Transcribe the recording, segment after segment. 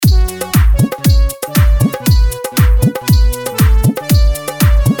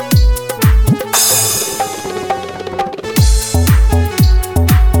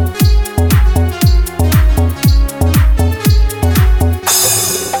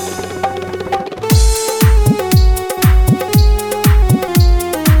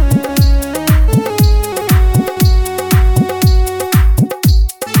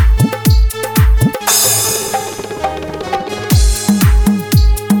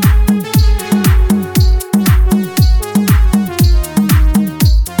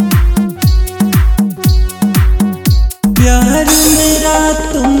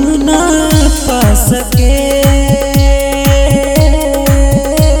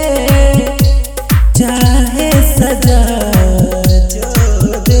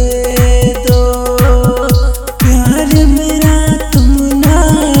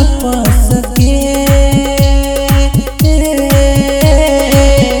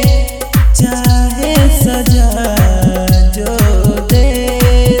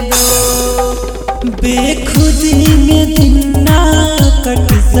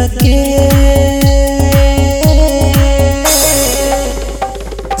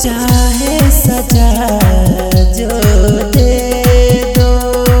चाहे सजा जो दे दो,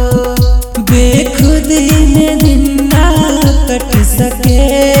 बेखुदी में दिन ना कट सके।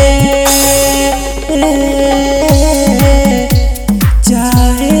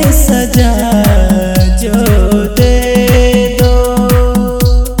 चाहे सजा जो दे दो।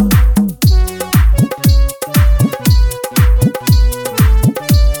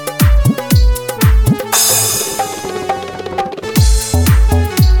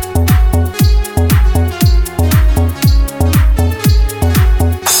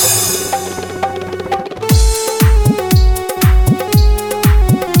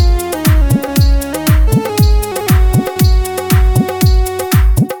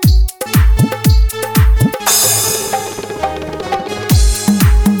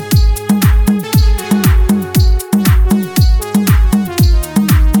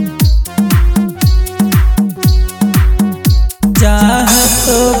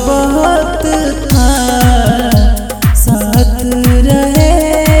 तो बहुत था साथ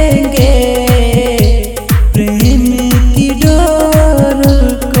रहेंगे, प्रेम की डोर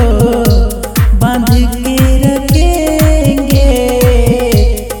को बांध के रखेंगे।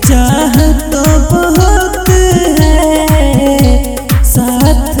 चाह तो बहुत है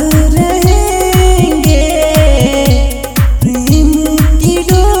साथ रहेंगे, प्रेम की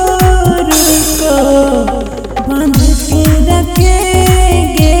डोर को बांध के रखेंगे।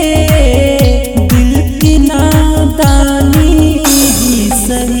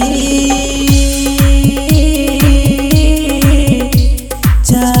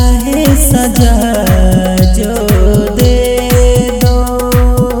 चाहे सजा जो दे दो,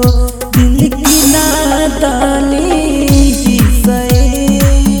 दिल की नादानी ही सही।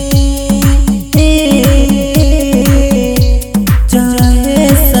 चाहे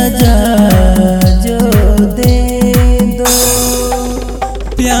सजा जो दे दो।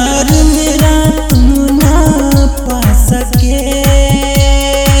 प्यार